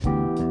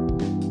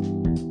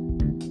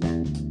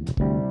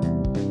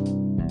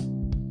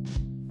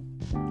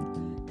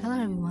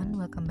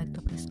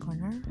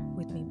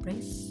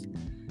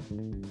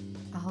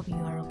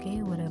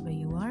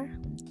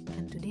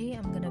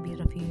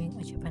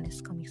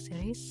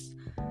series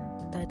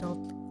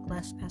titled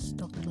Class as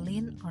Dr.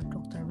 Lin or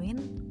Dr. Rin.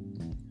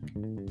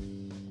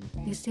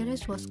 This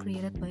series was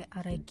created by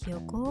Arai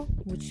Kyoko,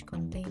 which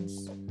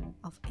contains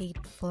of 8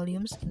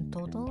 volumes in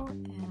total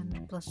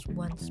and plus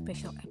one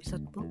special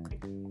episode book,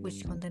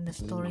 which contain the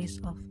stories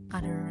of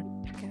other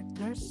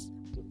characters,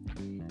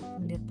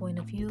 from their point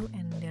of view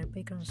and their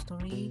background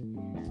story,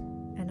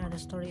 and other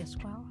story as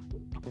well.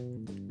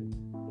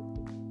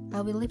 I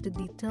will leave the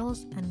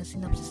details and the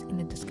synopsis in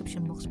the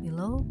description box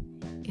below.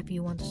 If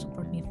you want to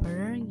support me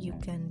further, you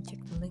can check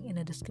the link in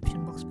the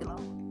description box below.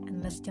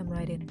 And let's jump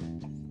right in.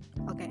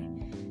 Okay,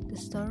 the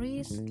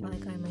stories,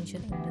 like I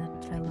mentioned in the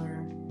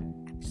trailer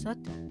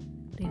episode,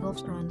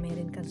 revolves around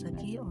Marin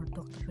Kanzaki or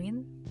Dr.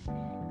 Rin,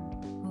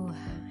 who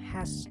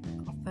has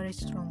a very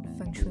strong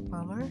feng shui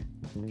power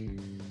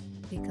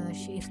because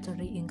she is the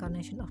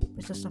reincarnation of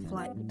Princess of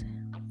Light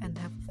and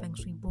have a feng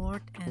shui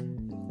board,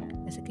 and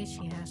basically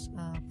she has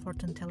a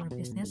fortune teller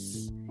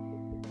business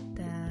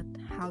that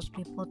helps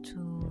people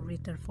to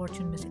read their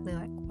fortune, basically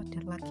like what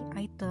their lucky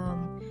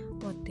item,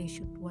 what they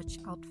should watch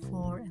out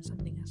for, and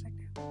something else like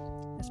that.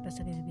 That's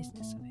basically the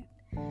business of it.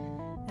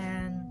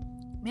 And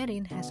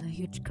Marin has a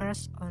huge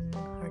crush on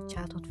her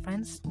childhood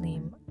friends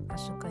named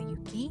Asuka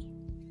Yuki,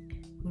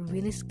 who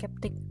really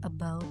skeptic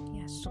about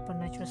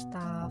supernatural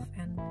stuff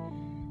and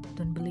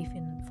don't believe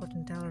in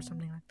fortune teller or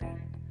something like that.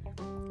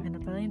 And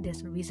apparently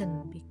there's a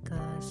reason,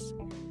 because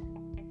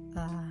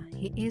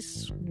he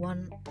is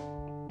one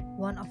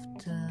of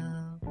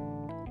the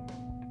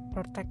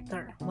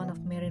protector, one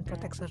of Marin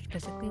protectors,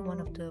 basically one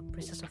of the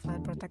Princess of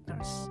Light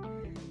protectors.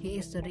 He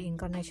is the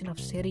reincarnation of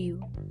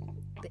Seryu,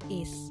 the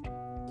East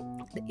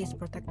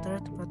protector,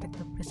 to protect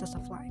the Princess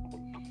of Light,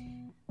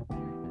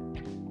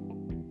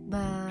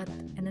 but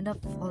ended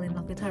up falling in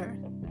love with her.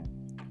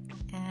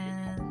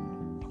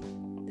 And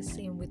the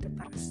same with the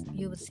past,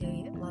 you would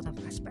see a lot of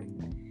respect.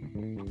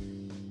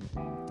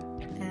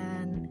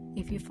 And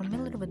if you're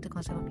familiar with the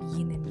concept of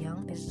yin and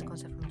yang, this is a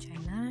concept from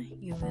China,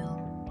 you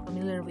will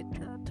familiar with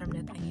the term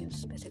that I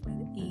use, basically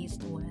the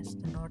east, the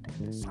west, the north,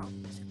 and the south,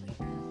 basically.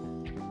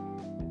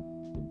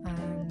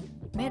 And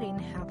Marin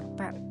have a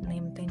pet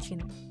named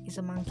Tenshin. He's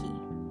a monkey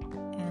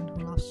and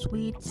who loves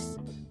sweets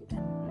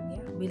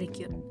and really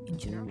cute in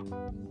general.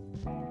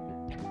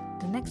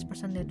 The next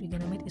person that we're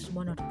gonna meet is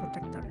one of the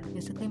protector.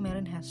 Basically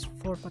Marin has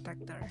 4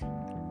 protector.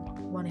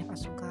 One is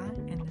Asuka,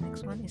 and the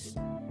next one is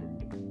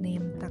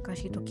named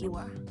Takashi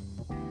Tokiwa,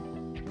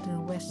 the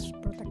west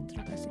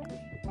protector, basically.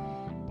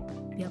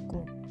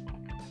 Byaku,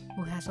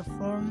 who has a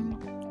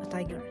form, a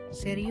tiger.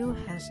 Seryu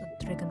has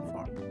a dragon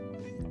form,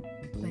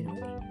 by the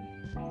way.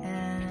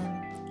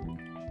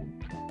 And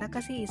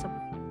Takashi is a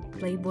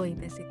playboy,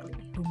 basically,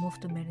 who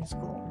moved to Marin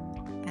school.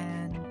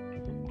 And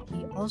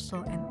he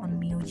also an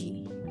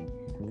onmyoji,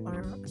 or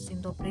a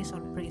Shinto priest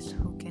or priest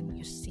who can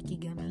use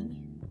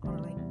shikigami, or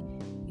like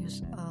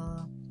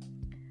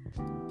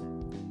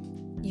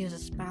use a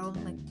spell,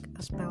 like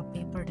a spell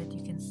paper that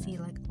you can see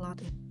like a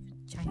lot in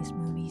Chinese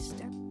movies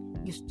that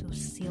used to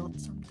seal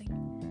something.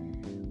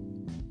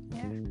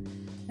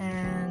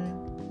 And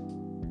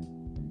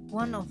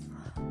one of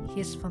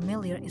his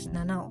familiar is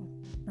Nanao.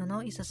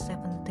 Nanao is a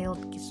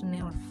 7-tailed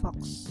kitsune or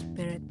fox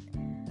spirit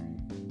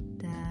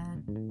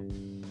that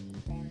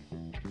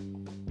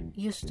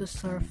used to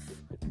serve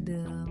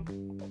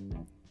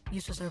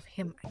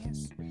him, I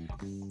guess.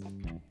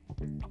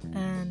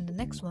 And the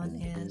next one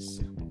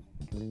is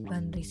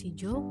Banrei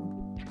Shinjo,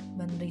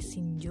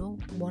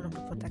 one of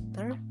the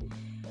protector,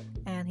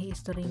 and he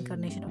is the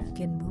reincarnation of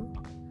Genbu,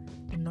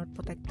 the North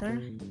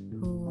protector,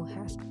 who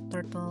has a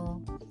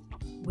turtle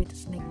with a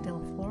snake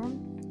tail form.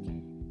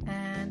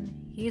 And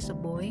he is a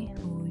boy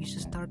who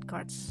uses tarot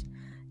cards.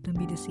 Don't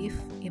be deceived,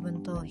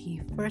 even though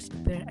he first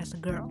appeared as a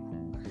girl,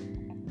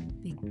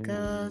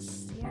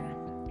 because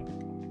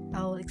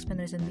I will explain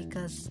the reason,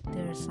 because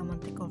there's someone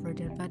take over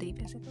their body,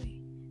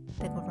 basically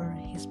take over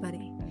his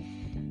body,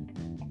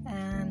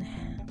 and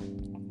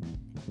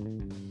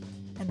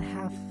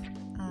have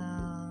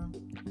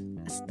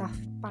a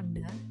stuffed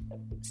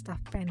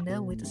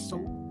panda with a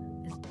soul.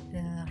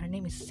 Her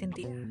name is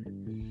Cynthia.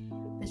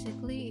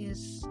 Basically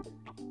is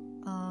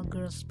a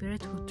girl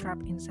spirit who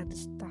trapped inside the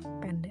stuffed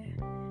panda,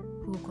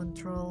 who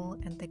control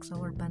and takes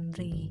over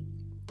Banrei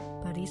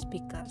bodies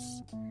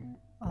because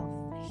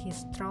of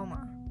his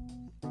trauma.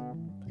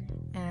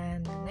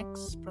 And the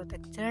next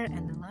protector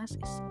and the last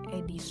is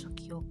Eddie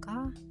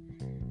Sukioka.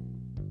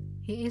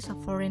 He is a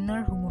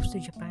foreigner who moves to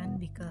Japan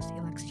because he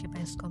likes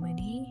Japanese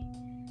comedy.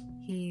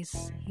 He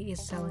is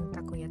selling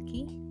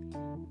takoyaki,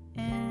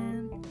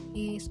 and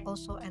he is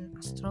also an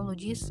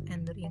astrologist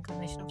and the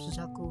reincarnation of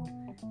Suzaku,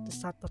 the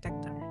South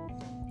Protector.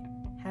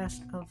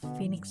 Has a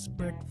phoenix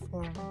bird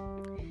form,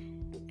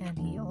 and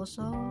he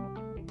also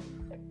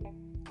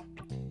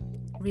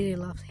really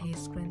loves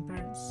his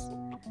grandparents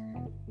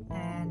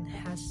and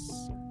has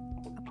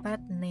a pet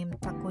named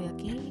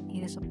Takoyaki.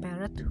 It is a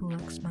parrot who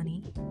likes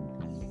money.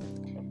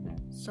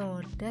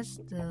 So that's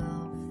the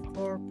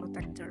 4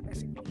 protector,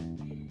 basically.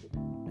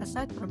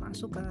 Aside from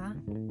Asuka,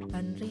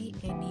 Banrei,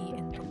 Eddie,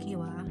 and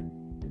Tokiwa,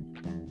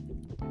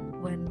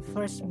 when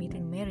first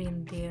meeting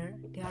Marin, they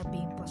are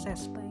being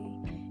possessed by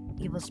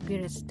evil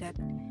spirits that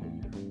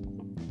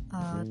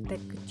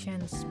take a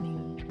chance,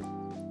 maybe,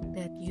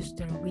 that use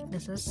their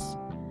weaknesses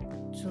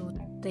to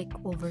take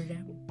over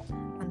them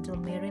until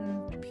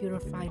Marin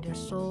purify their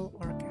soul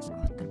or cast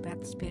out the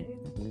bad spirit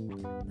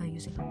by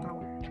using her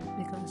power,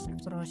 because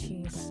after all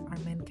she is our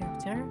main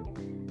character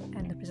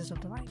and the Princess of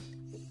the Light.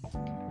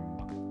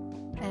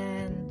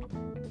 And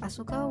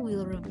Asuka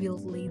will reveal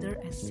later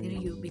as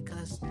Shiryu,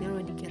 because they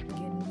already get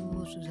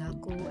Genbu,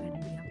 Suzaku,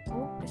 and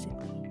Miyako,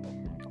 basically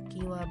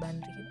Tokiwa,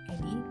 Banri, and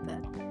Eddie,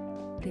 but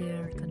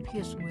they're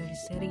confused where is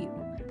Shiryu.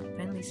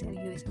 Apparently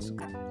Shiryu is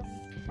Asuka.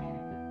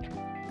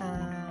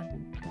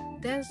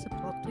 There's a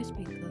plot twist,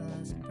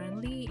 because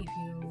apparently if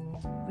you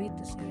read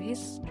the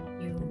series,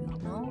 you will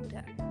know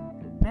that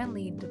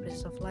apparently the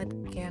Princess of Light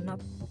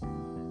cannot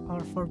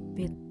or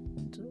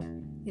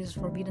is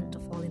forbidden to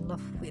fall in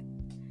love with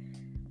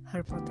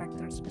her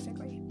protectors,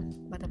 basically.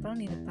 But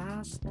apparently in the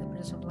past, the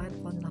Princess of Light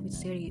fell in love with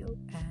Shiryu,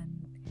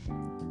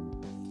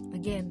 and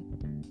again,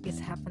 it's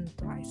happened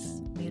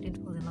twice. Marin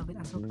fell in love with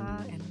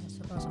Asuka, and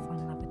Asuka also fell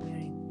in love with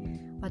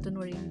Marin. But don't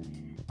worry,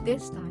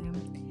 this time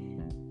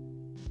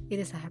it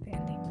is a happy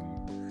ending,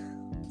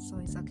 so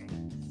it's okay.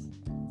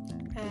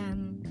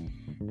 And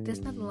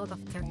there's not a lot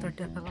of character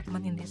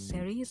development in this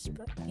series,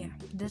 but yeah,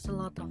 there's a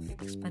lot of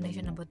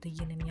explanation about the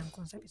yin and yang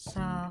concept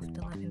itself,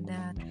 the life and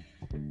death,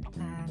 and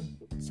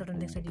certain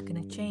things that you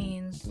cannot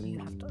change. You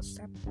have to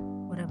accept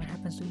whatever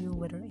happens to you,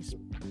 whether it's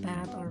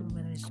bad or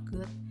whether it's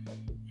good,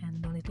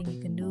 and the only thing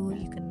you can do,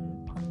 you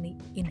can only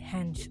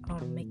enhance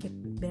or make it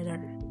better.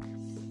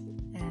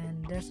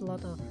 And there's a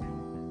lot of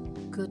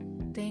good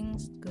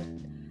things,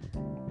 good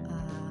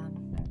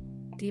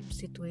deep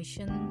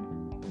situation,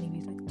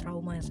 maybe like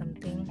trauma or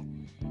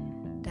something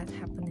that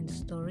happened in the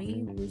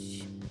story,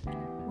 which,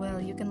 well,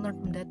 you can learn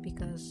from that,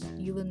 because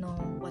you will know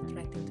what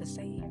right thing to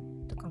say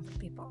to comfort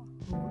people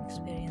who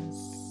experience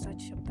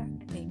such a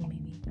bad thing,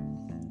 maybe,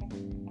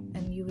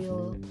 and you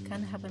will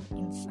kind of have an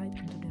insight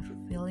into their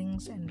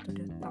feelings and into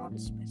their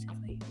thoughts,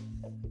 basically.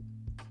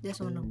 There's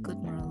one of good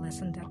moral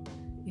lesson that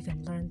you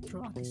can learn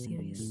throughout the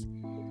series.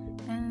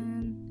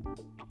 And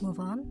move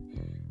on,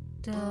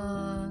 the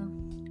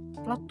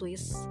plot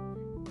twists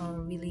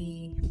are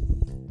really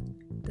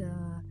the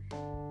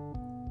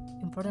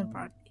important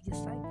part. It is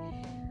like,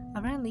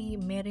 apparently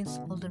Marin's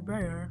older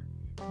brother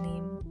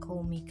named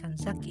Komi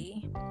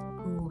Kanzaki,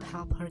 who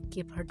helped her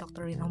keep her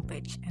doctorate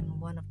homepage, and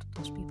one of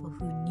those people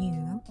who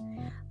knew,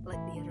 like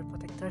the other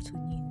protectors who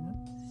knew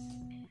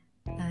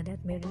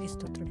that Marin is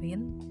Dr.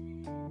 Vin.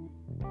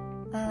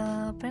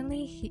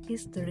 Apparently he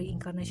is the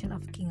reincarnation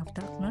of King of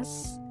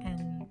Darkness,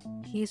 and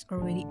he is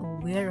already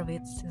aware of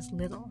it since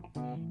little.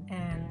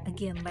 And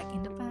again, like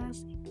in the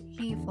past,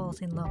 he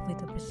falls in love with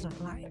the Princess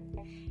of Light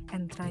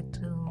and tried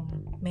to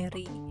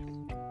marry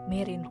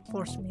Marin,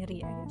 force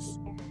marry, I guess,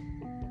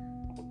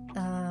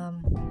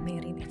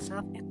 Marin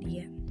itself at the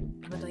end.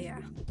 But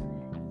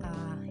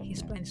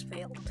his plans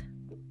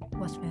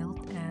was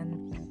failed,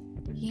 and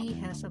he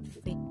has a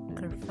fake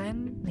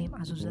girlfriend named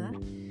Azusa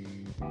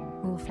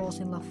who falls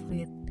in love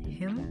with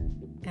him,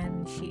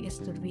 and she is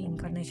the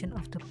reincarnation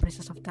of the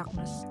Princess of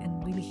Darkness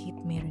and really hit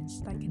Marin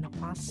like in the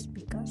past,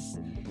 because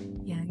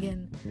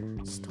again,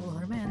 stole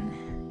her man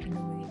in a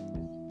way.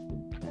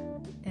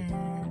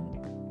 And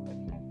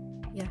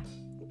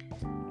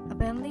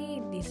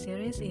apparently this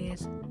series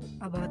is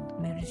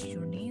about Marin's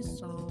journey,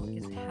 so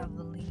it's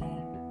heavily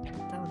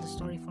tell the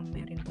story from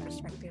Marin's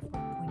perspective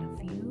or point of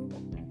view.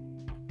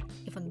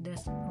 Even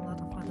there's a lot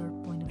of other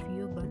point of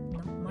view, but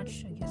not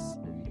much, I guess.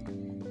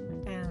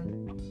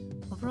 And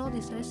overall,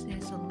 this series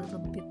is a little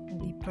bit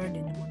deeper than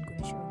the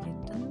Mongolian Shogun.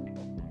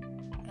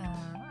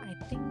 I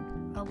think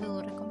I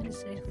will recommend this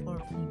series for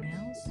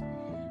females,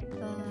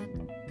 but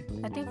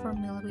I think for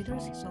male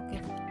readers it's okay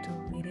to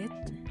read it,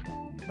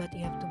 but you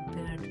have to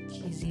bear the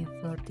cheesy,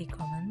 flirty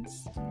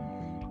comments,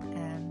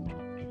 and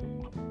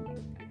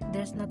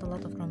there's not a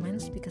lot of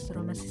romance, because the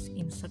romance is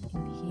inserted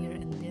in here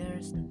and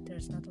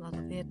there's not a lot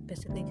of it.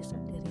 Basically just a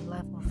daily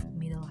life of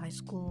middle high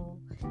school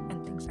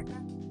and things like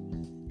that.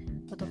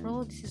 But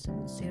overall, this is a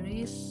good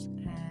series,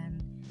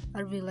 and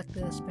I really like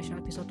the special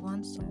episode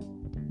 1, so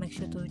make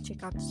sure to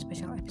check out the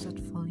special episode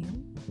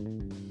volume,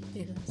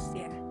 because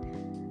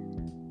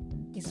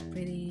it's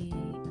pretty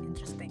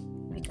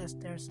interesting, because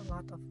there's a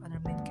lot of other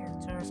main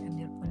characters and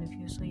their point of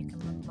view, so you can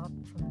learn a lot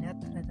from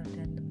that rather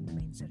than the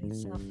main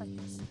series itself, I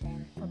guess,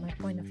 from my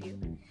point of view.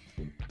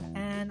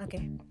 And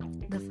okay,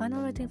 the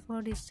final rating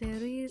for this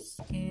series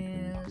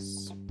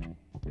is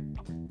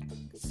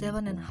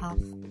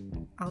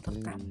 7.5 out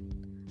of 10.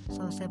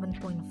 So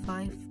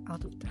 7.5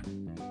 out of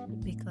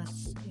 10,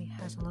 because it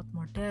has a lot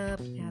more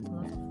depth, it has a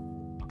lot of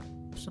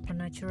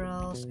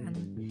supernaturals, and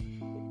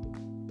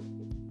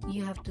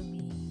you have to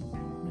be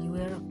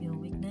aware of your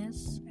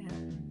weakness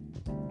and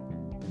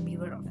be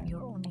aware of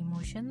your own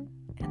emotion,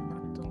 and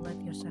not to let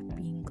yourself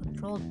being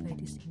controlled by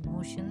this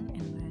emotion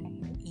and by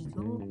your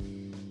ego.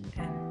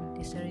 And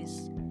this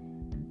series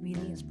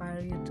really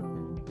inspire you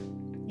to,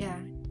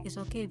 it's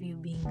okay if you're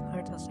being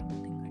hurt or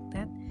something like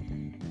that.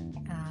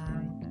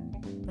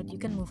 you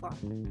can move on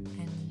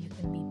and you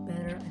can be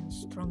better and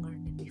stronger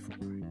than before.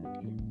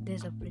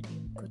 There's a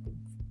pretty good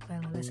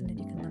final lesson that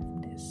you can learn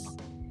from this.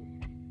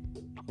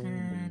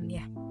 And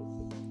yeah,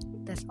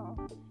 that's all.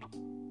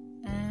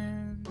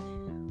 And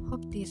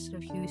hope this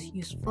review is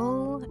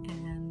useful,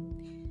 and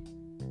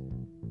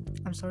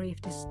I'm sorry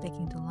if this is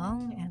taking too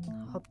long,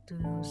 and hope to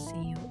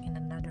see you in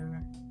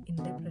another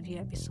in-depth review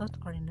episode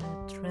or in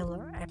a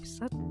thriller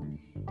episode,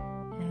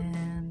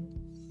 and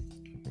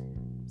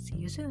see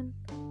you soon.